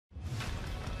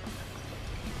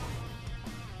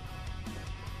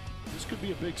This could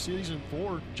be a big season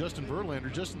for Justin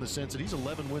Verlander, just in the sense that he's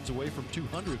 11 wins away from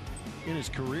 200 in his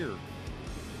career.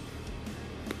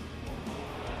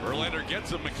 Verlander gets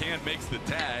him. McCann makes the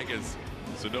tag as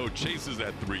Sano chases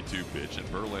that 3-2 pitch, and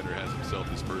Verlander has himself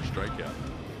his first strikeout.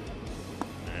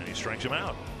 And he strikes him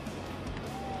out.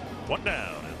 One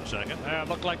down in the second. It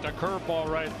looked like the curveball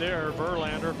right there.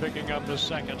 Verlander picking up his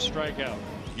second strikeout.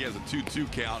 He has a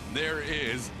 2-2 count, and there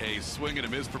is a swing and a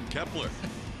miss from Kepler.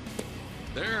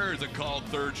 There's a called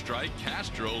third strike.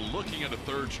 Castro looking at a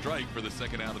third strike for the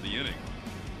second out of the inning.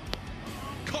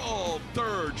 Called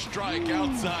third strike,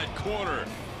 outside corner.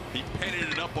 He pennied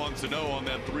it up on Sano on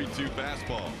that 3-2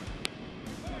 fastball.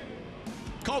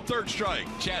 Called third strike.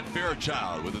 Chad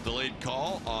Fairchild with a delayed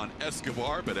call on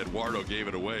Escobar, but Eduardo gave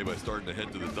it away by starting to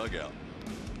head to the dugout.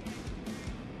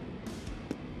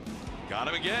 Got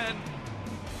him again.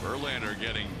 Verlander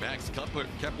getting Max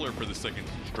Kepler for the second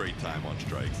straight time on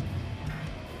strikes.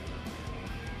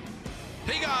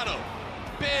 He got him.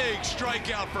 Big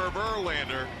strikeout for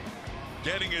Verlander.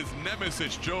 Getting his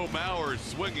nemesis Joe Mauer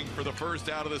swinging for the first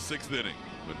out of the sixth inning.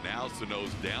 But now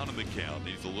Sano's down in the count.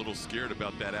 He's a little scared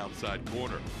about that outside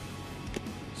corner.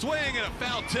 Swing and a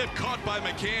foul tip caught by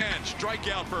McCann.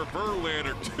 Strikeout for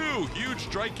Verlander. 2 huge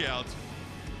strikeouts.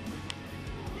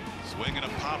 Swing and a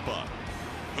pop-up.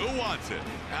 Who wants it?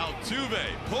 Altuve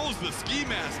pulls the ski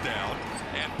mask down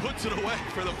and puts it away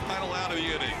for the final out of the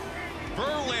inning.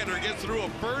 Verlander gets through a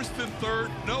first and third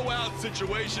no-out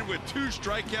situation with 2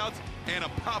 strikeouts and a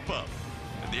pop-up.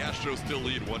 And the Astros still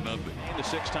lead 1-0. And the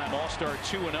 6-time All-Star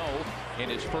 2-0 in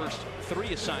his first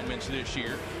 3 assignments this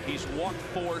year. He's walked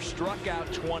 4, struck out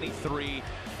 23.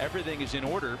 Everything is in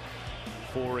order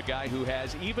for a guy who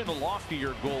has even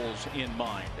loftier goals in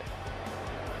mind.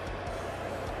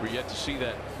 We're yet to see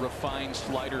that refined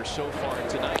slider so far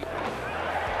tonight.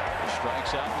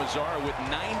 Strikes out Mazzara with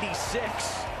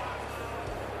 96.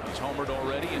 He's homered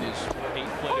already in his 8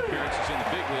 plate appearances in the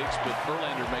big leagues, but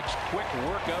Verlander makes quick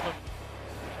work of him.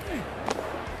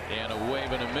 And a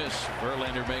wave and a miss.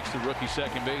 Verlander makes the rookie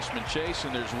second baseman chase,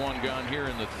 and there's one gone here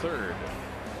in the third.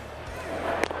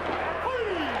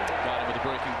 Got him with a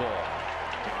breaking ball.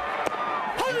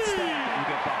 You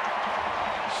get back.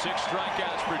 6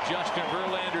 strikeouts for Justin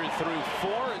Verlander through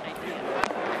 4.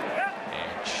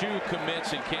 And Chu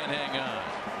commits and can't hang on.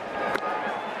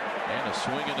 And a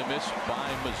swing and a miss by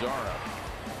Mazzara.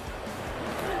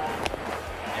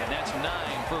 And that's 9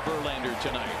 for Verlander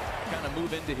tonight. Kind of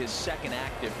move into his second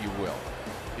act, if you will.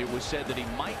 It was said that he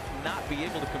might not be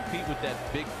able to compete with that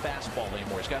big fastball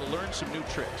anymore. He's got to learn some new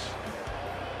tricks.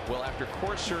 Well, after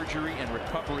core surgery and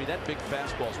recovery, that big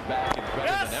fastball's back and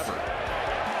better than ever.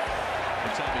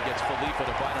 Every time he gets Felipe to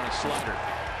bite on a slider.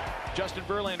 Justin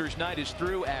Verlander's night is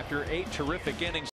through after 8 terrific innings.